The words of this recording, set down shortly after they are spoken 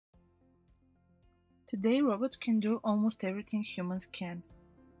Today, robots can do almost everything humans can.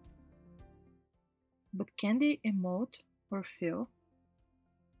 But can they emote or feel?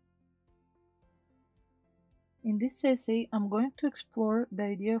 In this essay, I'm going to explore the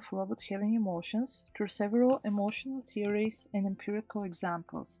idea of robots having emotions through several emotional theories and empirical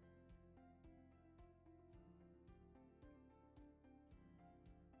examples.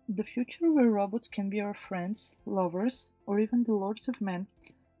 The future where robots can be our friends, lovers, or even the lords of men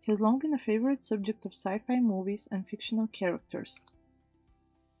has long been a favorite subject of sci-fi movies and fictional characters.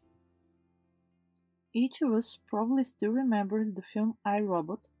 Each of us probably still remembers the film I,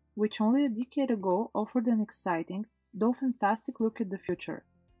 Robot, which only a decade ago offered an exciting, though fantastic look at the future,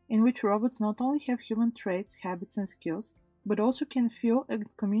 in which robots not only have human traits, habits, and skills, but also can feel and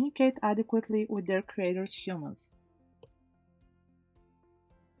communicate adequately with their creators, humans.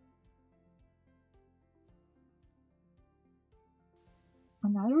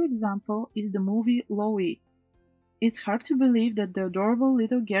 Another example is the movie Louie. It's hard to believe that the adorable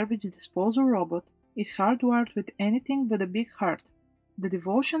little garbage disposal robot is hardwired with anything but a big heart. The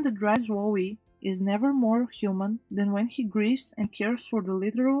devotion that drives Louie is never more human than when he grieves and cares for the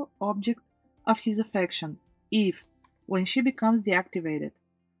literal object of his affection, Eve, when she becomes deactivated.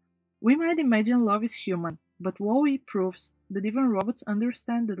 We might imagine love is human, but Louie proves that even robots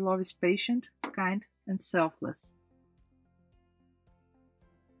understand that love is patient, kind, and selfless.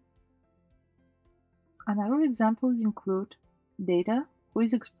 Another examples include Data, who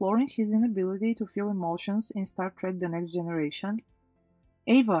is exploring his inability to feel emotions in Star Trek The Next Generation,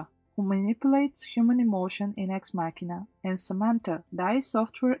 Ava, who manipulates human emotion in Ex Machina, and Samantha, the AI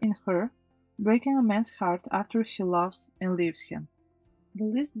software in Her, breaking a man's heart after she loves and leaves him. The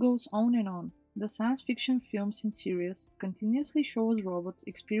list goes on and on. The science fiction films and series continuously show us robots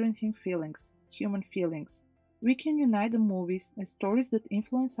experiencing feelings, human feelings. We can unite the movies as stories that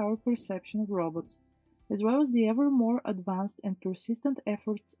influence our perception of robots, as well as the ever more advanced and persistent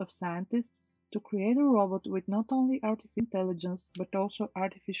efforts of scientists to create a robot with not only artificial intelligence but also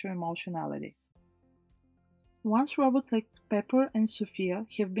artificial emotionality. Once robots like Pepper and Sophia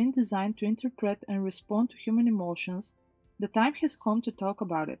have been designed to interpret and respond to human emotions, the time has come to talk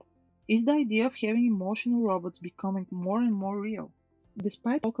about it. Is the idea of having emotional robots becoming more and more real?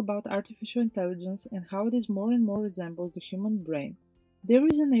 Despite talk about artificial intelligence and how it is more and more resembles the human brain, there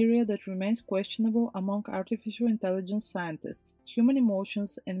is an area that remains questionable among artificial intelligence scientists: human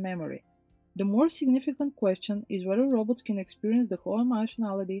emotions and memory. The more significant question is whether robots can experience the whole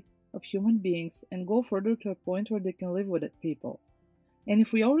emotionality of human beings and go further to a point where they can live with people. And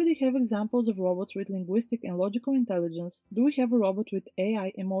if we already have examples of robots with linguistic and logical intelligence, do we have a robot with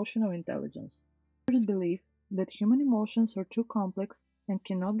AI emotional intelligence? Others believe that human emotions are too complex and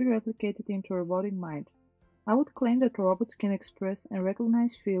cannot be replicated into a robotic mind. I would claim that robots can express and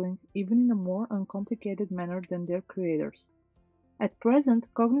recognize feeling even in a more uncomplicated manner than their creators. At present,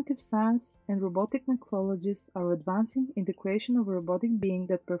 cognitive science and robotic technologies are advancing in the creation of a robotic being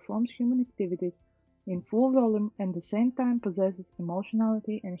that performs human activities in full volume and at the same time possesses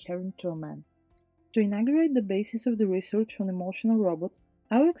emotionality inherent to a man. To inaugurate the basis of the research on emotional robots,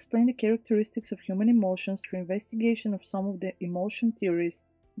 I will explain the characteristics of human emotions through investigation of some of the emotion theories.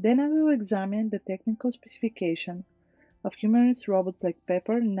 Then I will examine the technical specification of humanoid robots like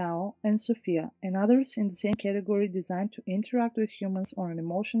Pepper, Now, and Sophia, and others in the same category designed to interact with humans on an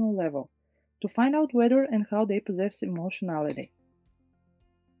emotional level, to find out whether and how they possess emotionality.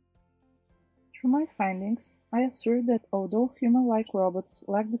 Through my findings, I assert that although human-like robots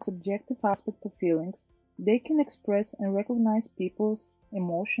lack the subjective aspect of feelings, they can express and recognize people's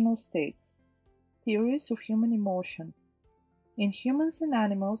emotional states. Theories of human emotion. In humans and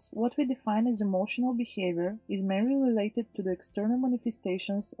animals, what we define as emotional behavior is mainly related to the external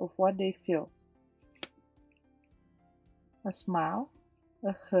manifestations of what they feel. A smile,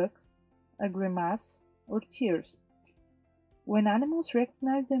 a hug, a grimace, or tears. When animals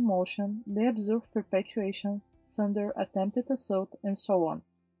recognize the emotion, they observe perpetuation, thunder, attempted assault, and so on.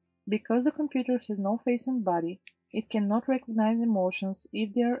 Because the computer has no face and body, it cannot recognize emotions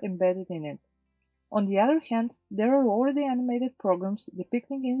if they are embedded in it. On the other hand, there are already animated programs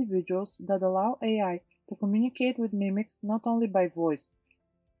depicting individuals that allow AI to communicate with mimics not only by voice.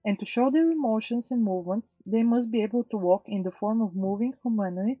 And to show their emotions and movements, they must be able to walk in the form of moving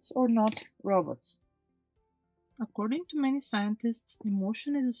humanoids or not robots. According to many scientists,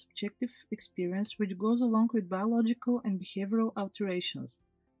 emotion is a subjective experience which goes along with biological and behavioral alterations.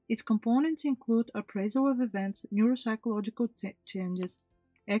 Its components include appraisal of events, neuropsychological changes,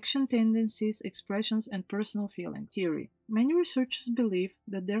 action tendencies, expressions, and personal feeling theory. Many researchers believe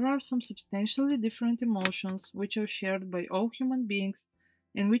that there are some substantially different emotions which are shared by all human beings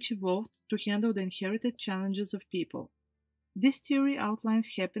and which evolved to handle the inherited challenges of people. This theory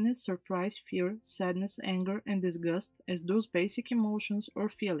outlines happiness, surprise, fear, sadness, anger, and disgust as those basic emotions or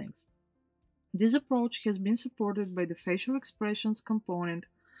feelings. This approach has been supported by the facial expressions component,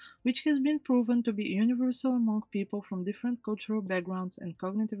 which has been proven to be universal among people from different cultural backgrounds and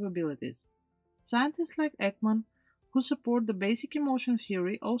cognitive abilities. Scientists like Ekman, who support the basic emotion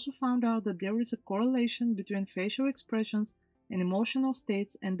theory, also found out that there is a correlation between facial expressions and emotional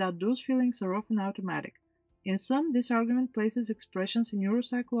states and that those feelings are often automatic. In sum, this argument places expressions in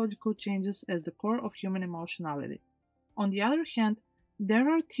neuropsychological changes as the core of human emotionality. On the other hand, there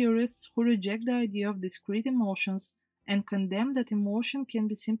are theorists who reject the idea of discrete emotions and condemn that emotion can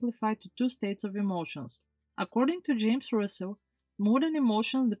be simplified to two states of emotions. According to James Russell, mood and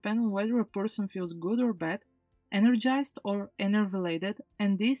emotions depend on whether a person feels good or bad, energized or enervated,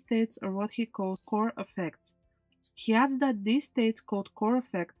 and these states are what he calls core affects. He adds that these states, called core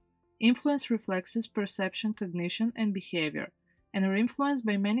affect, influence reflexes, perception, cognition, and behavior, and are influenced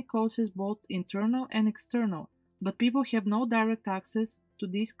by many causes both internal and external, but people have no direct access to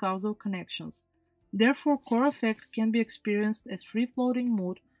these causal connections. Therefore, core affect can be experienced as free-floating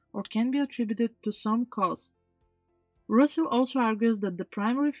mood or can be attributed to some cause. Russell also argues that the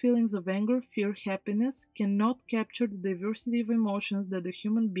primary feelings of anger, fear, happiness cannot capture the diversity of emotions that the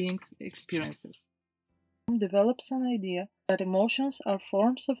human being experiences. Develops an idea that emotions are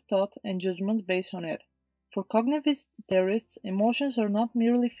forms of thought and judgments based on it. For cognitivist theorists, emotions are not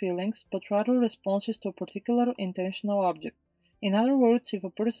merely feelings, but rather responses to a particular intentional object. In other words, if a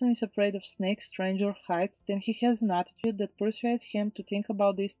person is afraid of snakes, strange, or heights, then he has an attitude that persuades him to think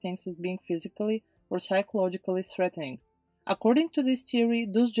about these things as being physically or psychologically threatening. According to this theory,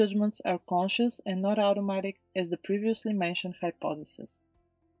 those judgments are conscious and not automatic, as the previously mentioned hypothesis.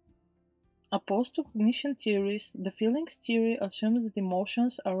 Opposed to cognition theories, the feelings theory assumes that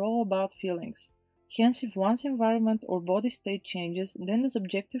emotions are all about feelings. Hence, if one's environment or body state changes, then the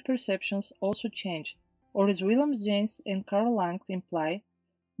subjective perceptions also change, or as William James and Karl Lang imply,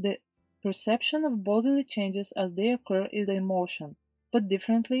 the perception of bodily changes as they occur is the emotion. But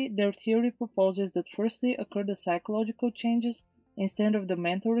differently, their theory proposes that firstly occur the psychological changes instead of the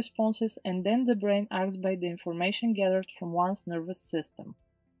mental responses, and then the brain acts by the information gathered from one's nervous system.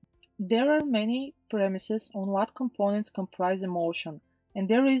 There are many premises on what components comprise emotion, and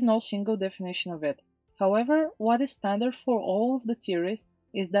there is no single definition of it. However, what is standard for all of the theories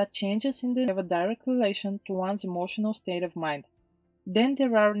is that changes in them have a direct relation to one's emotional state of mind. Then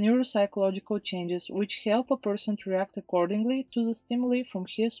there are neuropsychological changes which help a person to react accordingly to the stimuli from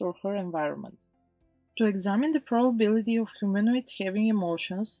his or her environment. To examine the probability of humanoids having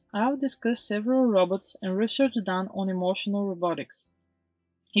emotions, I will discuss several robots and research done on emotional robotics.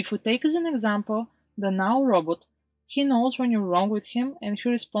 If we take as an example the Now robot, he knows when you're wrong with him and he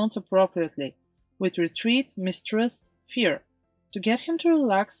responds appropriately, with retreat, mistrust, fear. To get him to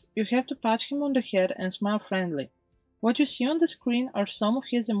relax, you have to pat him on the head and smile friendly. What you see on the screen are some of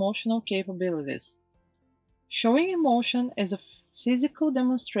his emotional capabilities. Showing emotion as a physical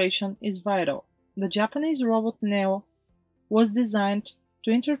demonstration is vital. The Japanese robot Neo was designed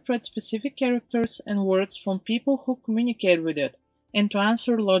to interpret specific characters and words from people who communicate with it, and to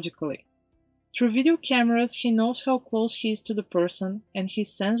answer logically. Through video cameras, he knows how close he is to the person, and his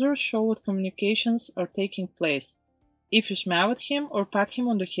sensors show what communications are taking place. If you smile at him or pat him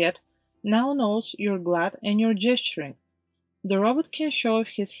on the head, Now knows you're glad and you're gesturing. The robot can show if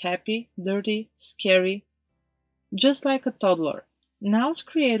he's happy, dirty, scary, just like a toddler. Now's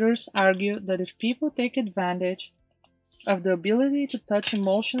creators argue that if people take advantage of the ability to touch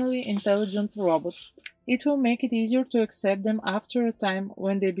emotionally intelligent robots, it will make it easier to accept them after a time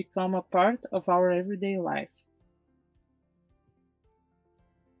when they become a part of our everyday life.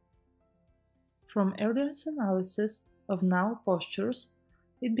 From Erdős analysis of Now postures,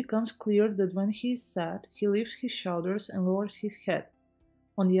 it becomes clear that when he is sad, he lifts his shoulders and lowers his head.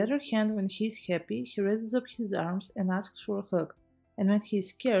 On the other hand, when he is happy, he raises up his arms and asks for a hug, and when he is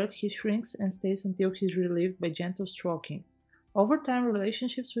scared, he shrinks and stays until he is relieved by gentle stroking. Over time,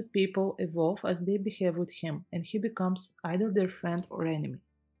 relationships with people evolve as they behave with him, and he becomes either their friend or enemy.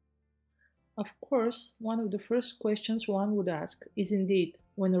 Of course, one of the first questions one would ask is indeed,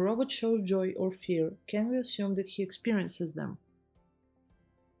 when a robot shows joy or fear, can we assume that he experiences them?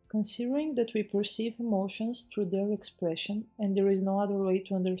 Considering that we perceive emotions through their expression, and there is no other way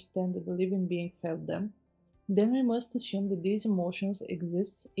to understand that a living being felt them, then we must assume that these emotions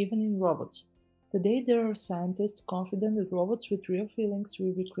exist even in robots. Today there are scientists confident that robots with real feelings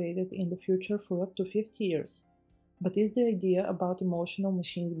will be created in the future for up to 50 years. But is the idea about emotional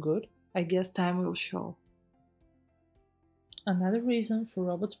machines good? I guess time will show. Another reason for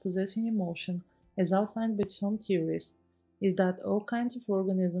robots possessing emotion, as outlined by some theorists, is that all kinds of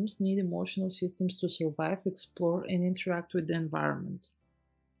organisms need emotional systems to survive, explore, and interact with the environment.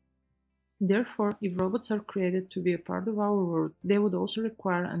 Therefore, if robots are created to be a part of our world, they would also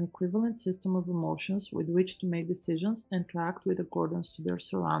require an equivalent system of emotions with which to make decisions and to act with accordance to their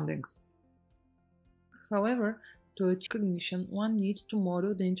surroundings. However, to achieve cognition, one needs to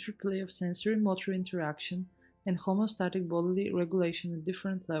model the interplay of sensory-motor interaction and homeostatic bodily regulation at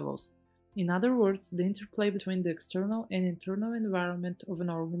different levels. In other words, the interplay between the external and internal environment of an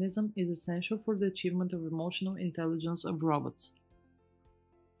organism is essential for the achievement of emotional intelligence of robots.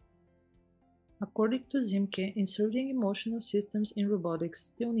 According to Zimke, inserting emotional systems in robotics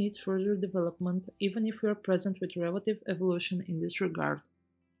still needs further development, even if we are present with relative evolution in this regard.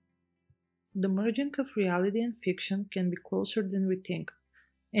 The merging of reality and fiction can be closer than we think,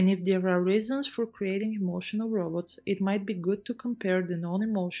 and if there are reasons for creating emotional robots, it might be good to compare the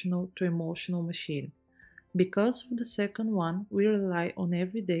non-emotional to emotional machine. Because of the second one, we rely on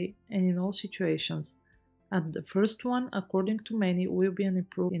every day and in all situations, and the first one, according to many, will be an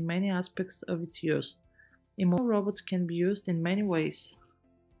improvement in many aspects of its use. Emotional robots can be used in many ways.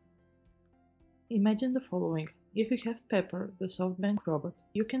 Imagine the following. If you have Pepper, the SoftBank robot,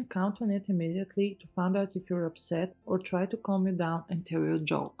 you can count on it immediately to find out if you're upset or try to calm you down and tell you a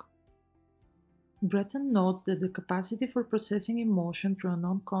joke. Breton notes that the capacity for processing emotion through a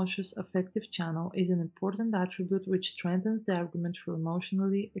non-conscious affective channel is an important attribute which strengthens the argument for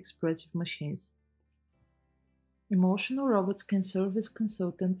emotionally expressive machines. Emotional robots can serve as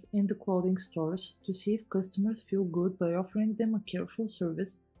consultants in the clothing stores to see if customers feel good by offering them a careful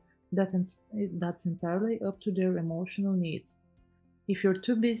service that's entirely up to their emotional needs. If you're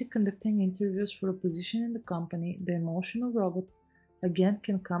too busy conducting interviews for a position in the company, the emotional robot again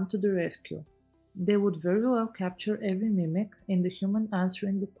can come to the rescue. They would very well capture every mimic in the human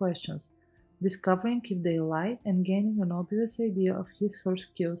answering the questions, discovering if they lie and gaining an obvious idea of his/her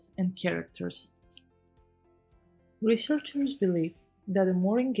skills and characters. Researchers believe that a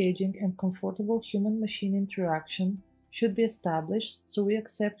more engaging and comfortable human-machine interaction should be established so we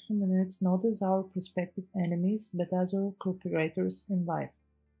accept humanoids not as our prospective enemies but as our cooperators in life.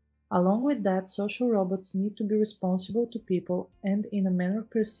 Along with that, social robots need to be responsible to people and in a manner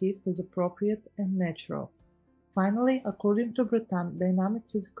perceived as appropriate and natural. Finally, according to Breton, dynamic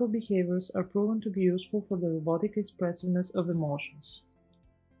physical behaviors are proven to be useful for the robotic expressiveness of emotions.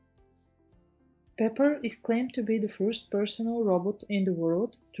 Pepper is claimed to be the first personal robot in the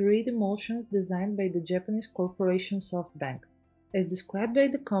world to read emotions designed by the Japanese corporation SoftBank. As described by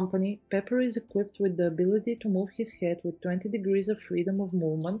the company, Pepper is equipped with the ability to move his head with 20 degrees of freedom of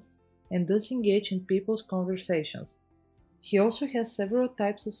movement and thus engage in people's conversations. He also has several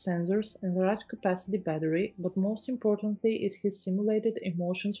types of sensors and a large capacity battery, but most importantly is his simulated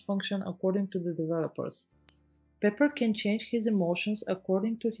emotions function according to the developers. Pepper can change his emotions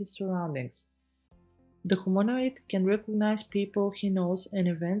according to his surroundings. The humanoid can recognize people he knows and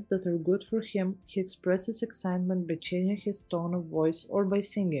events that are good for him. He expresses excitement by changing his tone of voice or by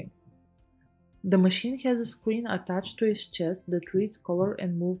singing. The machine has a screen attached to its chest that reads color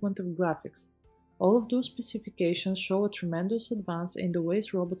and movement of graphics. All of those specifications show a tremendous advance in the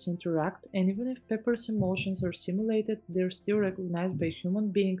ways robots interact, and even if Pepper's emotions are simulated, they are still recognized by human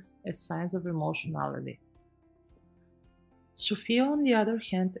beings as signs of emotionality. Sophia, on the other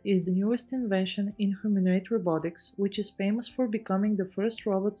hand, is the newest invention in humanoid robotics, which is famous for becoming the first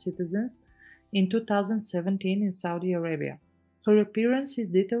robot citizens in 2017 in Saudi Arabia. Her appearance is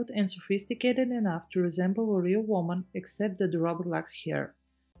detailed and sophisticated enough to resemble a real woman, except that the robot lacks hair.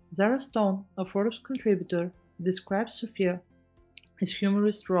 Zara Stone, a Forbes contributor, describes Sophia as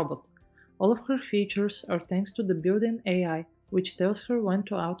humorous robot. All of her features are thanks to the built-in AI, which tells her when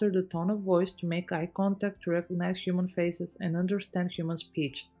to alter the tone of voice to make eye contact, to recognize human faces, and understand human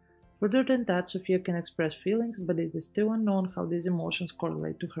speech. Further than that, Sophia can express feelings, but it is still unknown how these emotions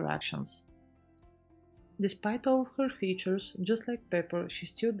correlate to her actions. Despite all of her features, just like Pepper, she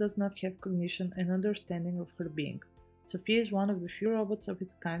still does not have cognition and understanding of her being. Sophia is one of the few robots of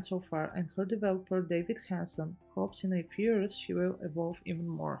its kind so far, and her developer, David Hanson, hopes in a few years she will evolve even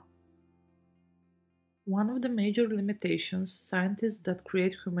more. One of the major limitations scientists that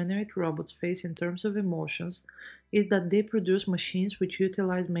create humanoid robots face in terms of emotions is that they produce machines which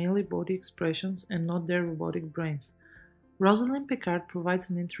utilize mainly body expressions and not their robotic brains. Rosalind Picard provides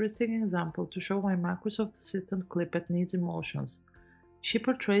an interesting example to show why Microsoft Assistant Clippet needs emotions. She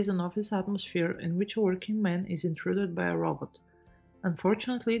portrays an office atmosphere in which a working man is intruded by a robot.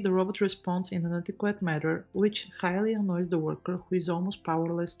 Unfortunately, the robot responds in an inadequate manner, which highly annoys the worker, who is almost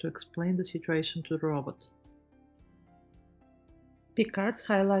powerless to explain the situation to the robot. Picard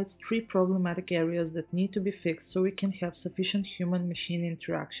highlights three problematic areas that need to be fixed so we can have sufficient human-machine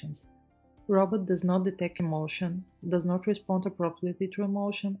interactions. Robot does not detect emotion, does not respond appropriately to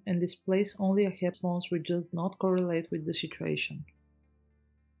emotion, and displays only a happy response which does not correlate with the situation.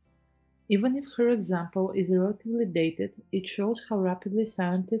 Even if her example is relatively dated, it shows how rapidly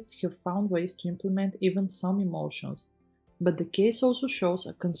scientists have found ways to implement even some emotions. But the case also shows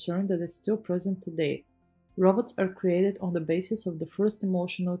a concern that is still present today. Robots are created on the basis of the first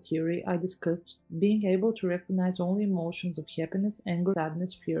emotional theory I discussed, being able to recognize only emotions of happiness, anger,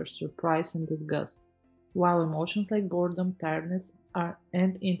 sadness, fear, surprise, and disgust, while emotions like boredom, tiredness,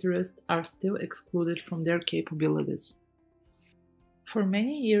 and interest are still excluded from their capabilities. For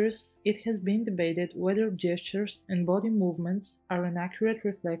many years, it has been debated whether gestures and body movements are an accurate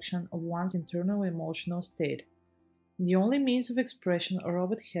reflection of one's internal emotional state. The only means of expression a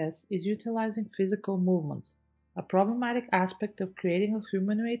robot has is utilizing physical movements. A problematic aspect of creating a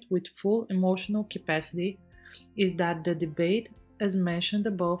humanoid with full emotional capacity is that the debate, as mentioned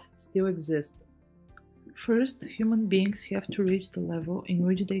above, still exists. First, human beings have to reach the level in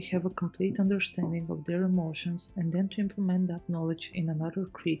which they have a complete understanding of their emotions and then to implement that knowledge in another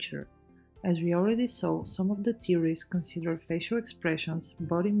creature. As we already saw, some of the theories consider facial expressions,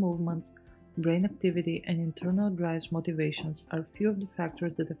 body movements, brain activity, and internal drives motivations are few of the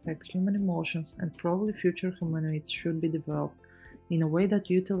factors that affect human emotions, and probably future humanoids should be developed in a way that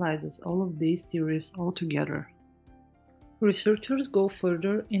utilizes all of these theories altogether. Researchers go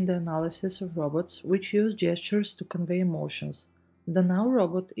further in the analysis of robots which use gestures to convey emotions. The Now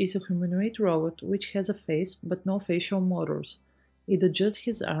robot is a humanoid robot which has a face but no facial motors. It adjusts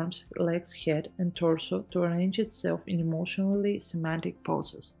his arms, legs, head, and torso to arrange itself in emotionally semantic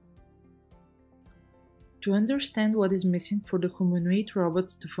poses. To understand what is missing for the humanoid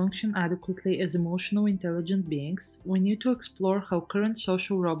robots to function adequately as emotional intelligent beings, we need to explore how current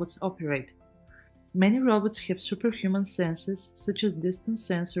social robots operate. Many robots have superhuman senses, such as distance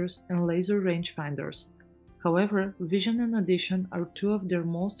sensors and laser rangefinders. However, vision and audition are two of their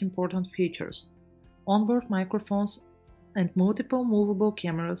most important features. Onboard microphones and multiple movable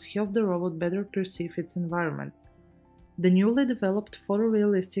cameras help the robot better perceive its environment. The newly developed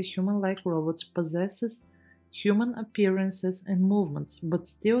photorealistic human-like robots possesses human appearances and movements, but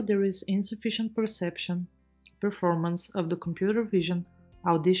still there is insufficient performance of the computer vision,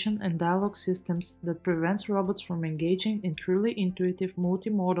 audition, and dialogue systems that prevents robots from engaging in truly intuitive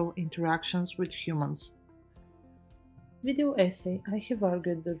multimodal interactions with humans. In this video essay, I have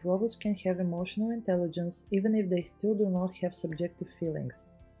argued that robots can have emotional intelligence even if they still do not have subjective feelings.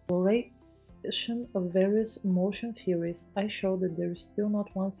 In exploration of various emotion theories, I showed that there is still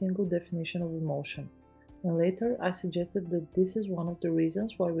not one single definition of emotion, and later I suggested that this is one of the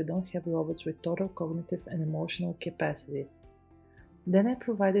reasons why we don't have robots with total cognitive and emotional capacities. Then I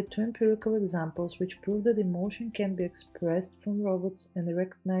provided two empirical examples which prove that emotion can be expressed from robots and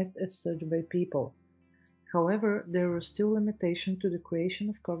recognized as such by people. However, there are still limitations to the creation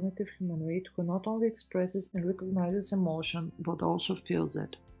of cognitive humanoid who not only expresses and recognizes emotion, but also feels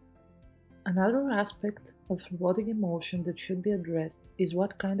it. Another aspect of robotic emotion that should be addressed is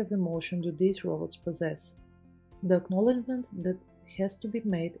what kind of emotion do these robots possess. The acknowledgement that has to be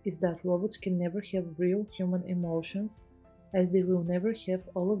made is that robots can never have real human emotions, as they will never have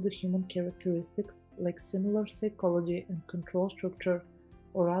all of the human characteristics like similar psychology and control structure,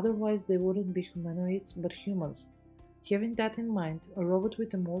 or otherwise they wouldn't be humanoids but humans. Having that in mind, a robot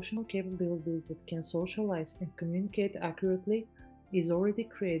with emotional capabilities that can socialize and communicate accurately is already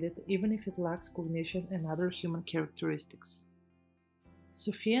created even if it lacks cognition and other human characteristics.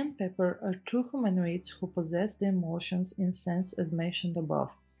 Sophia and Pepper are two humanoids who possess the emotions in sense as mentioned above.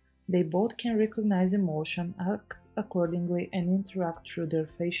 They both can recognize emotion, act accordingly, and interact through their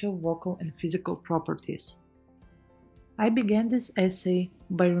facial, vocal, and physical properties. I began this essay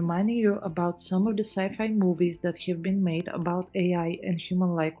by reminding you about some of the sci-fi movies that have been made about AI and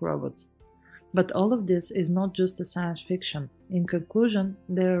human-like robots. But all of this is not just a science fiction. In conclusion,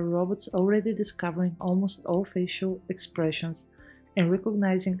 there are robots already discovering almost all facial expressions and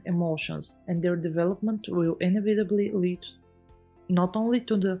recognizing emotions, and their development will inevitably lead not only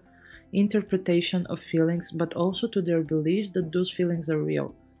to the interpretation of feelings but also to their beliefs that those feelings are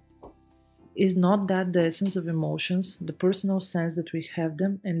real. Is not that the essence of emotions, the personal sense that we have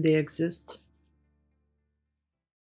them and they exist?